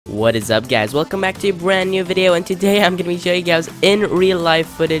What is up, guys? Welcome back to a brand new video, and today I'm gonna be showing you guys in real life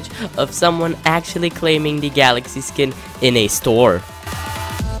footage of someone actually claiming the Galaxy skin in a store.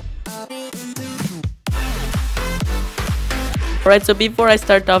 Alright, so before I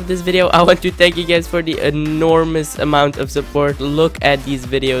start off this video, I want to thank you guys for the enormous amount of support. Look at these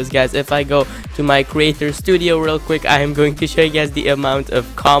videos, guys. If I go to my creator studio real quick, I am going to show you guys the amount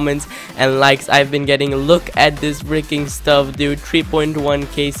of comments and likes I've been getting. Look at this freaking stuff, dude.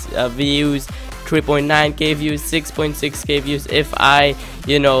 3.1k views, 3.9k views, 6.6k views. If I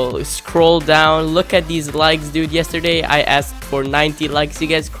scroll down, look at these likes, dude. Yesterday I asked for 90 likes. You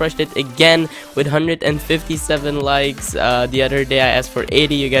guys crushed it again with 157 likes. The other day I asked for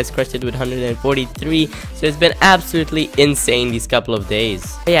 80. You guys crushed it with 143. So it's been absolutely insane these couple of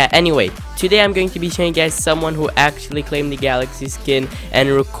days. But yeah, anyway, today I'm going to be showing you guys someone who actually claimed the Galaxy skin and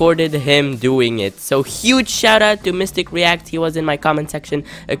recorded him doing it. So huge shout out to Mystic React. He was in my comment section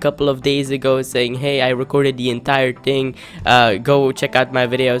a couple of days ago saying, hey, I recorded the entire thing, go check out my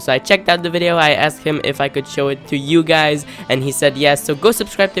video. So I checked out the video. I asked him if I could show it to you guys, and he said yes. So go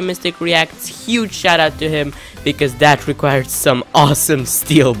subscribe to Mystic Reacts. Huge shout out to him because that required some awesome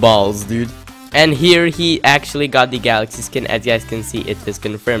steel balls, dude. And here he actually got the Galaxy skin. As you guys can see, it is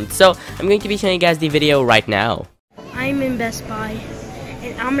confirmed. So I'm going to be showing you guys the video right now. I'm in Best Buy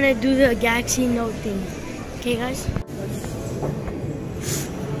and I'm gonna do the Galaxy Note thing. Okay, guys?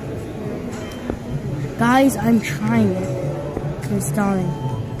 Guys, I'm trying it. It's dying.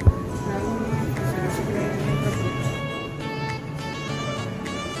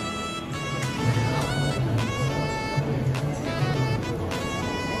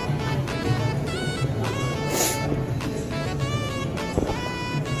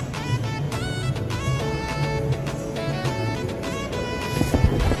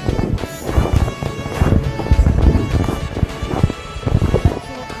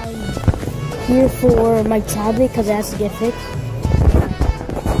 Here for my tablet because it has to get fixed.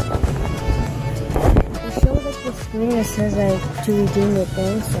 It shows up the screen that says like to redeem the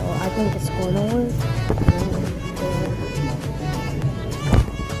thing, so I think it's going to work.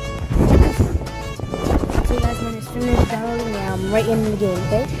 So guys, when it's finished downloading, I'm right in the game,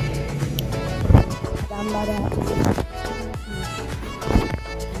 okay? I'm about to have to do it.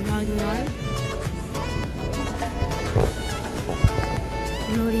 I'm logging on.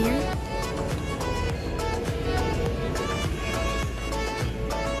 Loading in.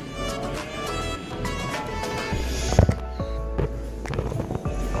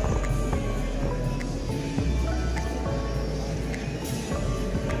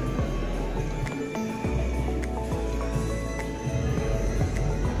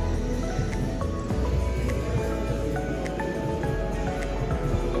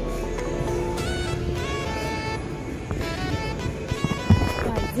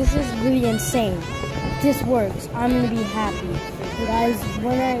 This is really insane. If this works, I'm gonna be happy. You guys,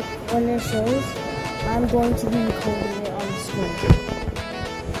 when it shows, I'm going to be recording it on the screen.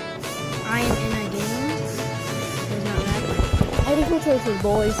 I am in a game. It's not bad. I think we'll take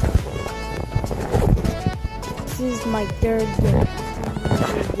boys. This is my third game.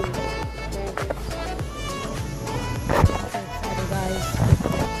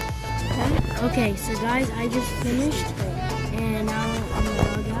 Okay, so guys, I just finished, and now I'm gonna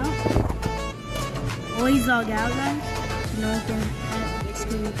log out. Always log out, guys, so no one can hack your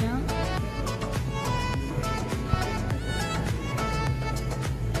Steam account.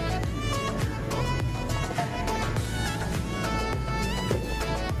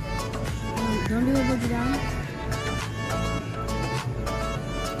 Don't do a boogie down.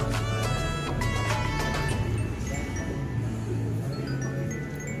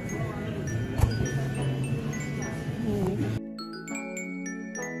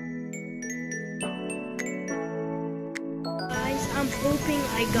 I'm hoping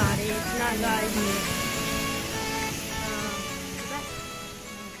I got it. It's not got it yet.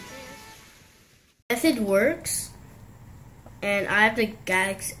 Method works, and I have the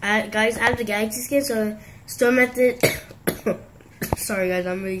Galaxy. Guys, I have the Galaxy skin, so store method. Sorry, guys,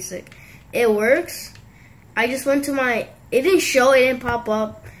 I'm really sick. It works. I just went to my. It didn't show. It didn't pop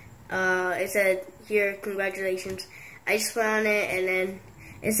up. It said here, congratulations. I just went on it, and then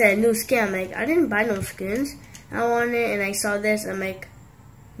it said new skin. I'm like, I didn't buy no skins. I want it, and I saw this. I'm like,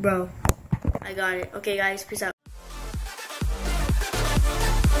 bro, I got it. Okay, guys, peace out.